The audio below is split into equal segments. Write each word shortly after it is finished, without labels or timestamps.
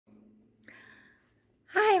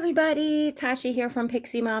Hi everybody, Tasha here from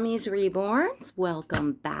Pixie Mommy's Reborns.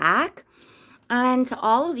 Welcome back. And to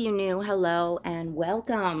all of you new, hello and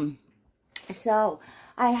welcome. So,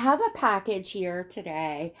 I have a package here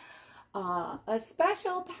today. A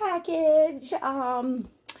special package, a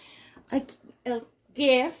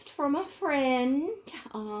gift from a friend.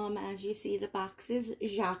 As you see, the box is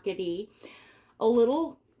Jacadi. A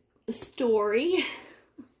little story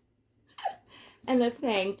and a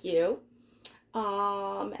thank you.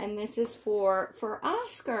 And this is for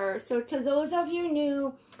Oscar. So to those of you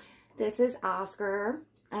new, this is Oscar.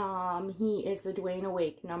 He is the Dwayne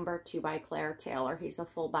Awake #2 by Claire Taylor. He's a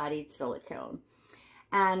full-bodied silicone.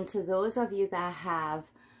 And to those of you that have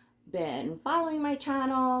been following my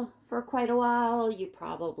channel for quite a while, you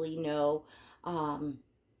probably know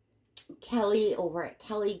Kelly over at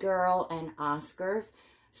Kelly Girl and Oscar's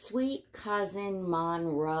sweet cousin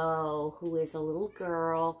Monroe, who is a little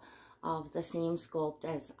girl of the same sculpt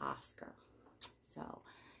as Oscar. So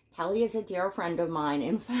Kelly is a dear friend of mine.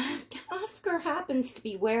 In fact, Oscar happens to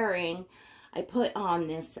be wearing, I put on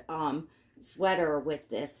this sweater with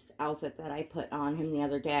this outfit that I put on him the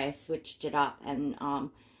other day. I switched it up, and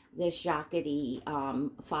this Jacadi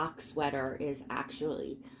fox sweater is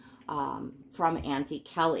actually from Auntie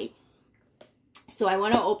Kellie. So I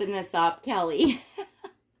want to open this up, Kelly.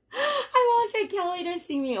 I wanted Kelly to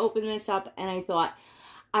see me open this up, and I thought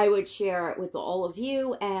I would share it with all of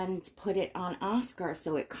you and put it on Oscar.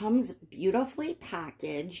 So it comes beautifully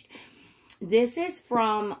packaged. This is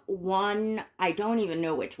from one, I don't even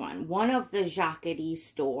know which one of the Jacadi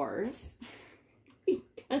stores.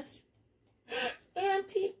 Because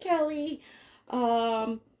Auntie Kelly,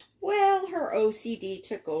 well, her OCD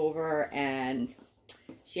took over and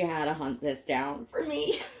she had to hunt this down for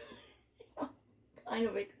me. I'll kind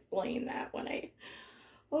of explain that when I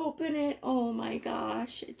open it. Oh my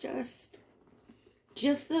gosh, it just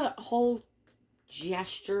the whole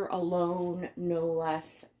gesture alone, no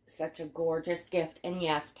less, such a gorgeous gift. And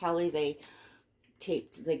yes, Kelly, they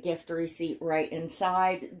taped the gift receipt right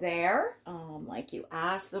inside there, like you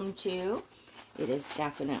asked them to. It is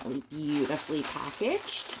definitely beautifully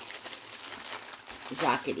packaged.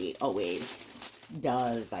 Jacadi always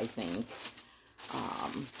does, I think,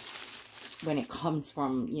 when it comes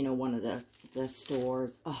from, you know, one of the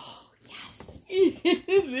stores. Oh, yes.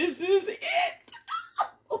 This is it.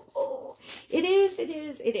 Oh, it is, it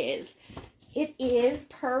is, it is. It is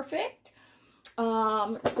perfect.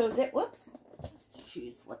 So that, whoops,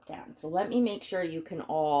 shoes slipped down. So let me make sure you can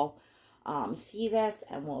all see this,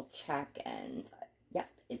 and we'll check. And yep,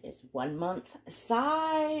 it is 1 month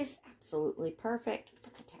size. Absolutely perfect.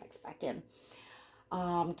 Put the tags back in.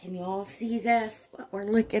 Can you all see this? What we're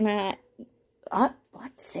looking at?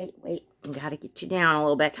 Let's see. Wait, I gotta get you down a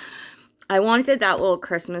little bit. I wanted that little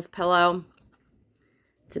Christmas pillow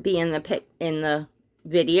to be in the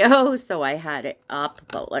video, so I had it up,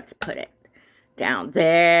 but let's put it down.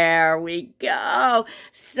 There we go.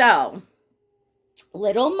 So,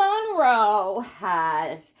 little Monroe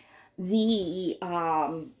has the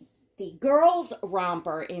girls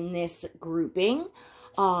romper in this grouping,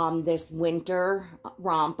 this winter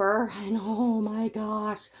romper, and oh my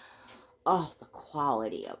gosh, oh, the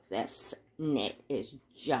quality of this knit is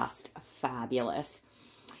just fabulous.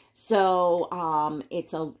 So,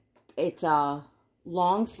 it's a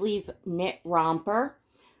long sleeve knit romper.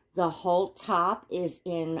 The whole top is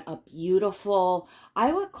in a beautiful,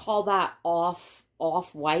 I would call that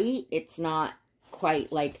off-white. It's not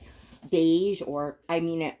quite like beige, or, I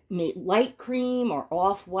mean, it light cream or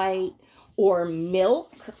off-white or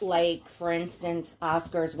milk. Like, for instance,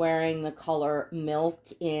 Oscar's wearing the color milk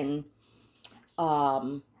in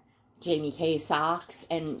Jamie K socks,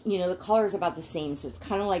 and you know, the color is about the same, so it's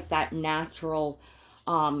kind of like that natural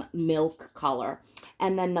milk color.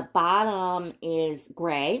 And then the bottom is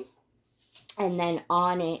gray, and then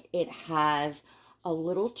on it, it has a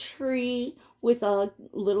little tree with a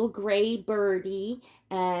little gray birdie.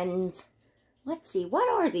 And let's see, what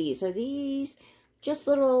are these? Are these just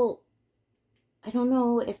little, I don't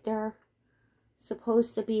know if they're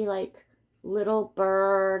supposed to be like little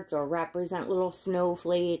birds or represent little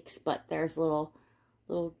snowflakes, but there's little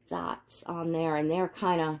dots on there, and they're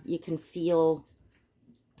kind of, you can feel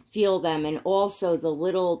them. And also the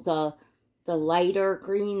lighter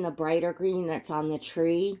green, the brighter green that's on the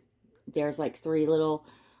tree, there's like 3 little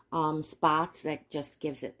spots that just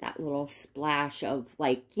gives it that little splash of,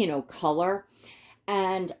 like, you know, color.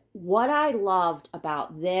 And what I loved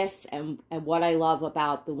about this, and what I love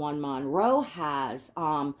about the one Monroe has,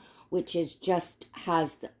 which is just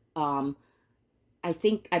has I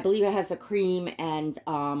believe it has the cream and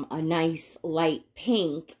a nice light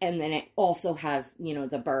pink, and then it also has, you know,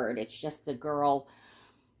 the bird. It's just the girl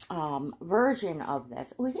version of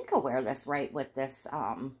this. Oh, you could wear this right with this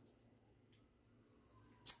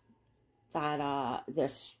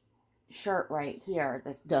this shirt right here.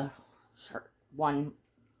 The shirt, one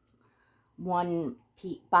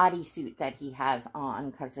bodysuit that he has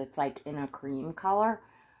on, because it's like in a cream color.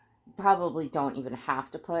 Probably don't even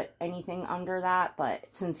have to put anything under that, but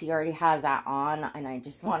since he already has that on and I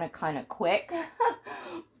just want to kind of quick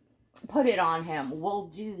put it on him, we'll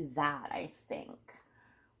do that. I think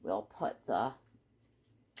we'll put the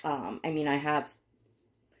I mean, I have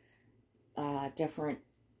different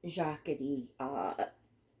Jacadi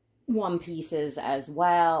one pieces as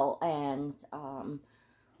well, and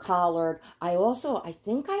collared. I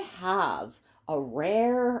think I have a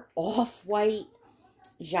rare off-white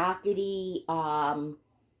Jacadi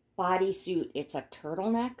bodysuit. It's a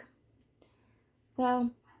turtleneck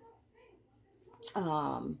though,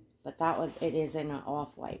 but it is in an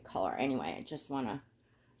off-white color. Anyway, I just want to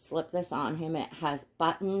slip this on him. It has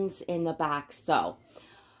buttons in the back. So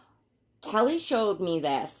Kelly showed me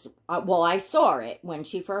this. Well, I saw it when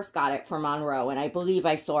she first got it from Monroe, and I believe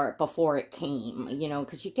I saw it before it came, you know,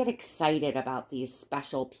 because you get excited about these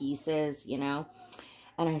special pieces, you know.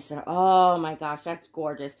 And I said, oh my gosh, that's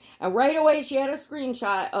gorgeous. And right away, she had a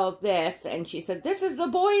screenshot of this. And she said, this is the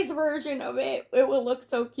boys' version of it. It will look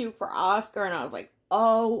so cute for Oscar. And I was like,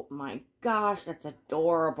 oh my gosh, that's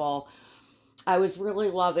adorable. I was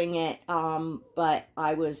really loving it. But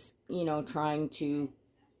I was, you know, trying to,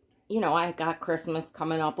 you know, I got Christmas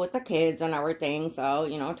coming up with the kids and everything. So,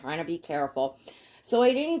 you know, trying to be careful. So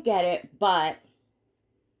I didn't get it. But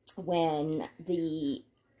when the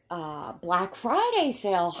Black Friday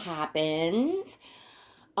sale happened,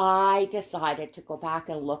 I decided to go back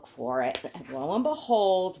and look for it. And lo and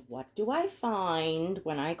behold, what do I find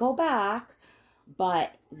when I go back?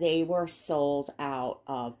 But they were sold out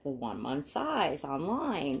of the 1 month size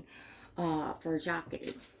online for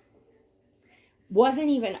Jacadi. Wasn't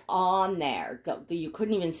even on there. You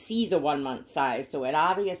couldn't even see the 1 month size. So it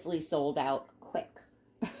obviously sold out quick.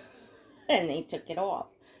 And they took it off.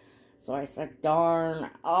 So I said, darn,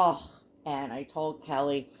 oh, and I told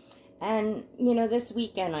Kelly. And, you know, this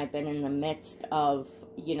weekend I've been in the midst of,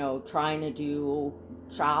 you know, trying to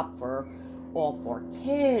shop for all 4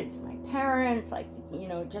 kids, my parents, like, you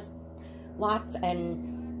know, just lots.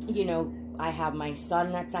 And, you know, I have my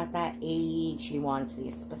son that's at that age. He wants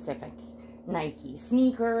these specific Nike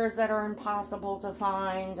sneakers that are impossible to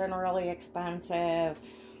find and really expensive.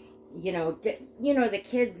 You know, the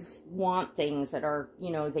kids want things that are, you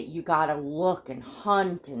know, that you gotta look and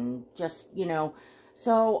hunt and just, you know.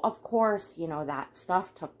 So, of course, you know, that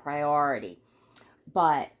stuff took priority.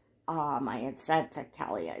 But I had said to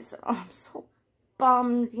Kelly, I said, oh, I'm so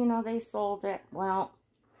bummed, you know, they sold it. Well,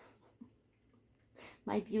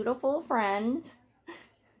 my beautiful friend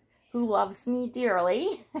who loves me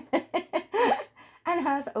dearly and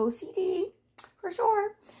has OCD, for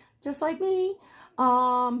sure, just like me,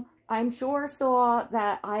 I'm sure saw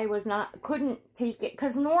that I couldn't take it.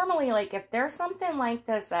 Because normally, like, if there's something like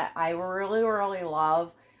this that I really, really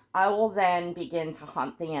love, I will then begin to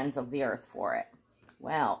hunt the ends of the earth for it.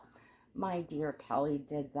 Well, my dear Kelly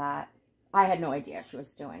did that. I had no idea she was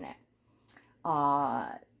doing it.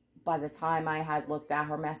 By the time I had looked at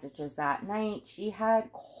her messages that night, she had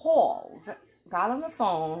got on the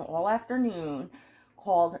phone all afternoon,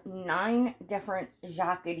 called 9 different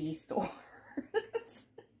Jacadi stores.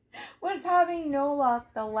 Was having no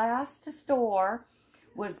luck. The last store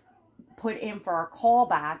was put in for a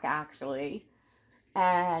callback, actually.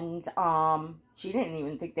 And she didn't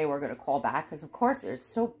even think they were going to call back because, of course, they're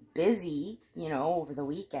so busy, you know, over the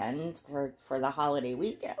weekend for the holiday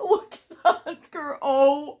weekend. Look at Oscar.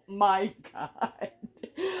 Oh, my God.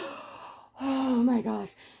 Oh, my gosh.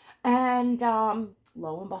 And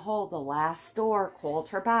lo and behold, the last store called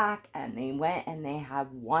her back, and they went and they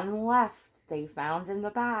have 1 left they found in the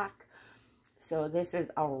back. So this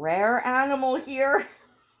is a rare animal here.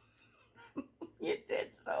 You did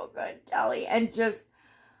so good, Kelly. And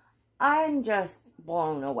I'm just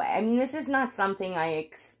blown away. I mean, this is not something I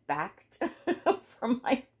expect from,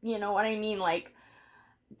 like, you know what I mean? Like,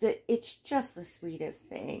 it's just the sweetest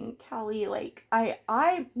thing. Kelly, like,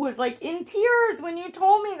 I was, like, in tears when you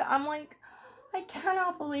told me that. I'm like, I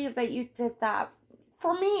cannot believe that you did that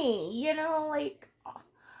for me, you know? Like,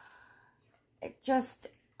 it just,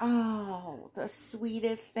 oh, the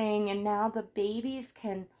sweetest thing. And now the babies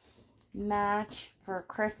can match for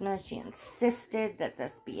Christmas. She insisted that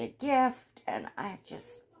this be a gift. And I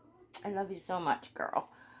love you so much, girl.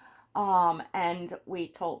 And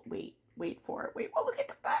wait for it. Wait, well, look at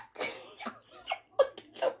the back. Look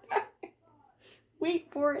at the back. Wait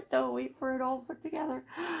for it, though. Wait for it all put together.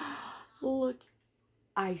 Look.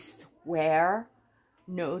 I swear,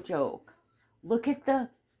 no joke. Look at the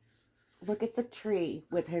tree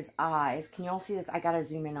with his eyes. Can you all see this? I gotta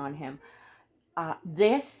zoom in on him.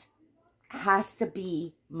 This has to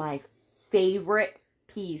be my favorite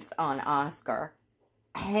piece on Oscar.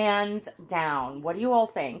 Hands down. What do you all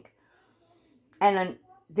think? And then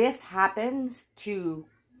this happens to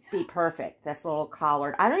be perfect. This little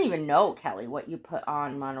collar. I don't even know, Kelly, what you put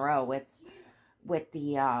on Monroe with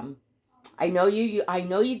the I know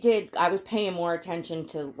you did. I was paying more attention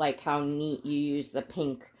to like how neat you use the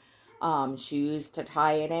pink shoes to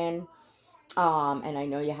tie it in. And I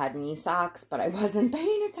know you had knee socks, but I wasn't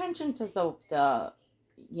paying attention to the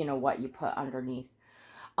you know, what you put underneath.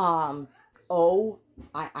 Oh,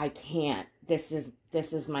 I can't. This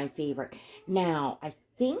is my favorite. Now, I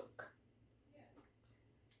think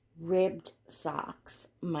ribbed socks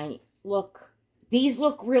might look, these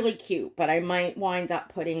look really cute, but I might wind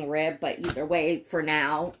up putting rib, but either way, for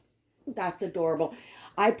now, that's adorable.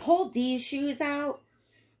 I pulled these shoes out,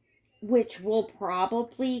 which will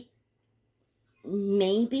probably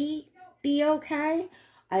maybe be okay.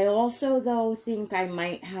 I also, though, think I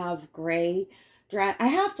might have gray dress. I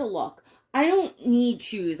have to look. I don't need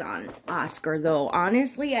shoes on Oscar, though.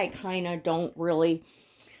 Honestly, I kind of don't really,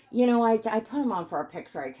 you know, I put them on for a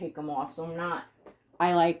picture. I take them off, so I'm not,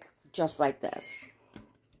 I like just like this.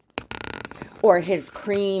 Or his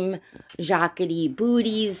cream Jacadi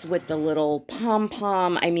booties with the little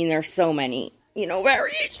pom-pom. I mean, there's so many, you know,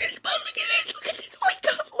 variations. But look at this. Look at this. Oh, my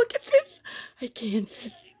God. Look at this. I can't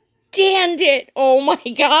stand it. Oh, my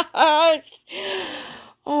gosh.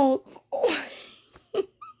 Oh.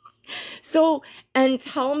 So, and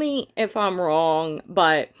tell me if I'm wrong,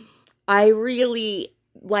 but I really,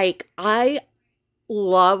 like, I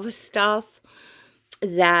love stuff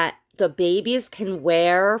that the babies can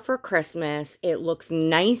wear for Christmas. It looks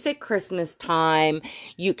nice at Christmas time.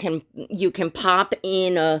 You can pop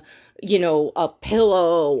in a, you know, a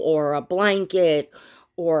pillow or a blanket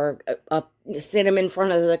or sit them in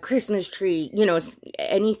front of the Christmas tree, you know,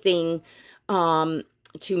 anything,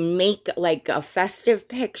 to make like a festive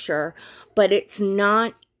picture, but it's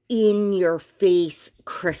not in your face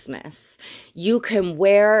Christmas. You can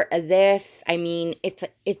wear this. I mean, it's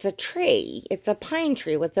a tree. It's a pine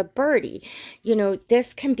tree with a birdie. You know,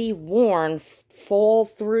 this can be worn fall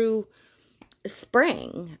through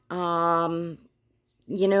spring. You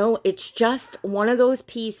know, it's just one of those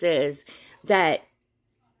pieces that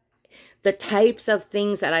the types of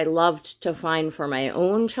things that I loved to find for my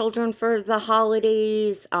own children for the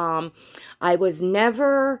holidays. I was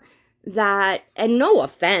never that, and no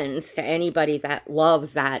offense to anybody that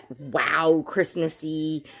loves that wow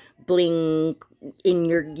Christmassy bling in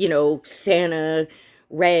your, you know, Santa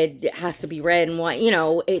red, it has to be red and white, you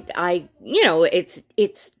know, it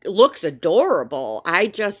looks adorable. I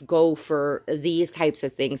just go for these types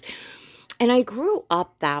of things. And I grew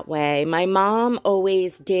up that way. My mom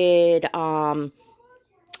always did, well,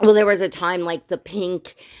 there was a time like the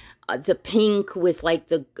pink with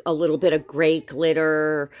like a little bit of gray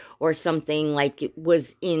glitter or something, like it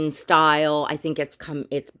was in style. I think it's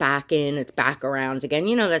back around again.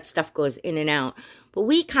 You know, that stuff goes in and out. But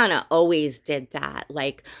we kind of always did that.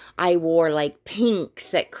 Like, I wore like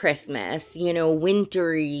pinks at Christmas, you know,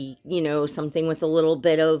 wintry, you know, something with a little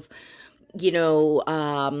bit of, you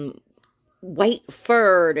know, white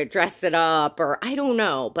fur to dress it up, or I don't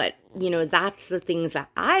know, but you know, that's the things that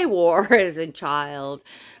I wore as a child,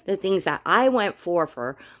 the things that I went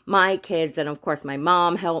for my kids. And of course my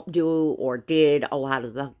mom helped do or did a lot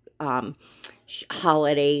of the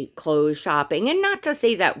holiday clothes shopping. And not to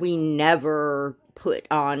say that we never put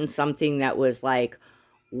on something that was like,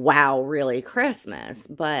 wow, really Christmas,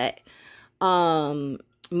 but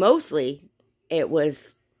mostly it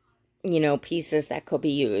was, you know, pieces that could be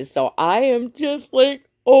used. So I am just like,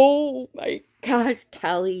 oh my gosh,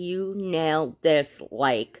 Kelly, you nailed this.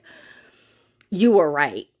 Like, you were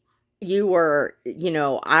right. You were, you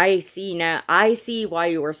know, I see why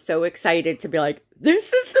you were so excited to be like,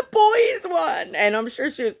 this is the boys one. And I'm sure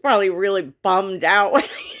she was probably really bummed out when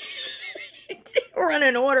I didn't run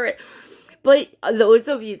and order it. But those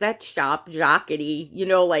of you that shop Jacadi, you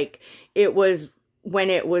know, like, it was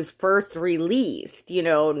when it was first released, you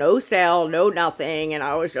know, no sale, no nothing. And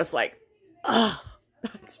I was just like, oh,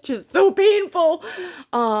 that's just so painful.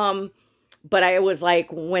 But I was like,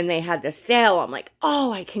 when they had the sale, I'm like,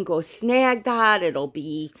 oh, I can go snag that. It'll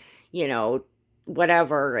be, you know,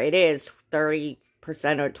 whatever it is, 30,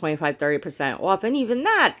 or 25, 30% off. And even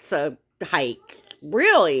that's a hike,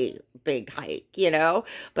 really big hike, you know.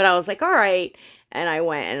 But I was like, all right. And I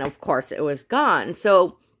went, and of course it was gone.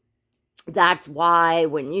 So that's why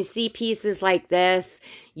when you see pieces like this,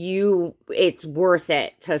 it's worth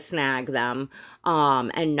it to snag them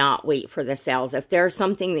and not wait for the sales. If there's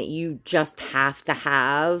something that you just have to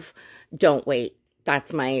have, don't wait.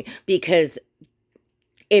 That's because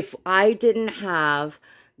if I didn't have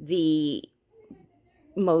the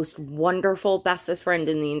most wonderful bestest friend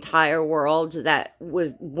in the entire world that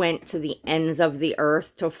went to the ends of the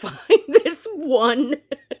earth to find this one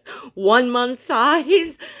month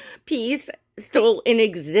size piece still in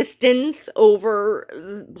existence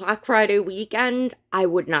over Black Friday weekend, I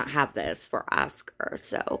would not have this for Oscar.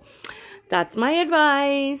 So that's my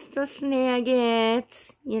advice, to snag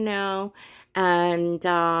it, you know. And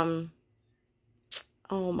oh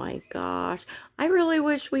my gosh, I really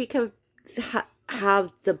wish we could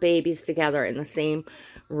have the babies together in the same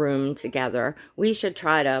room together. We should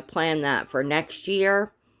try to plan that for next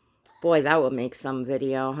year. Boy, that would make some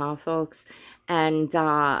video, huh, folks? And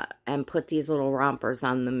put these little rompers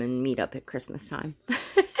on them and meet up at Christmas time.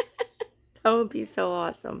 That would be so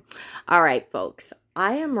awesome. All right, folks,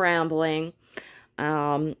 I am rambling.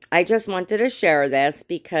 I just wanted to share this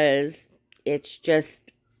because it's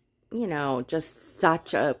just, you know, just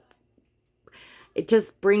such a, it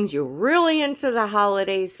just brings you really into the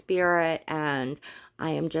holiday spirit. And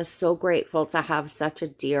I am just so grateful to have such a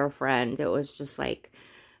dear friend. It was just like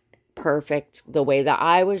perfect the way that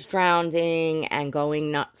I was drowning and going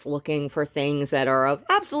nuts looking for things that are of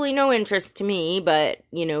absolutely no interest to me, but,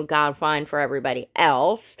 you know, God find for everybody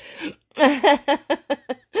else. I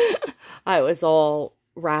was all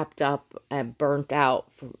wrapped up and burnt out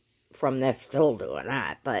from this, still doing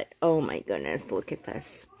that. But, oh my goodness, look at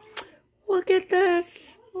this. Look at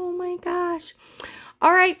this. Oh my gosh.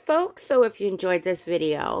 All right, folks, so if you enjoyed this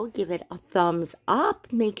video, give it a thumbs up.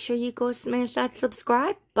 Make sure you go smash that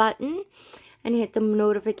subscribe button and hit the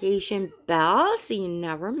notification bell so you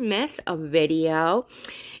never miss a video.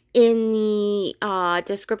 In the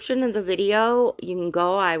description of the video, you can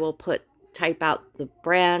go. I will type out the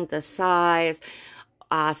brand, the size,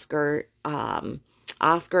 Oscar's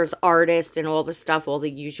artist, and all the stuff, all the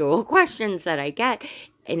usual questions that I get.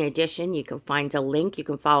 In addition, you can find a link. You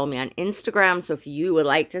can follow me on Instagram. So if you would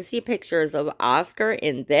like to see pictures of Oscar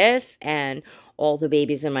in this and all the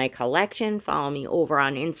babies in my collection, follow me over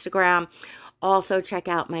on Instagram. Also, check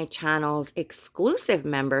out my channel's exclusive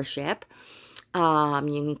membership. You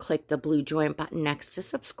can click the blue join button next to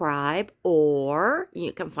subscribe, or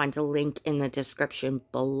you can find a link in the description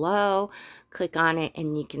below. Click on it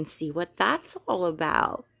and you can see what that's all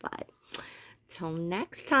about. But till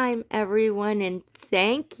next time, everyone, and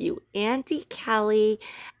thank you, Auntie Kellie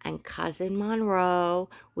and Cousin Monroe.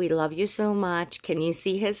 We love you so much. Can you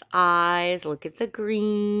see his eyes? Look at the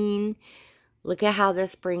green. Look at how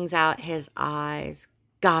this brings out his eyes.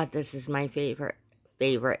 God, this is my favorite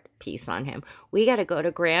piece on him. We got to go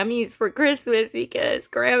to Grammy's for Christmas because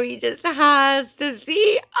Grammy just has to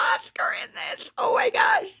see Oscar in this. Oh my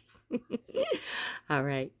gosh. All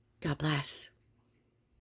right. God bless.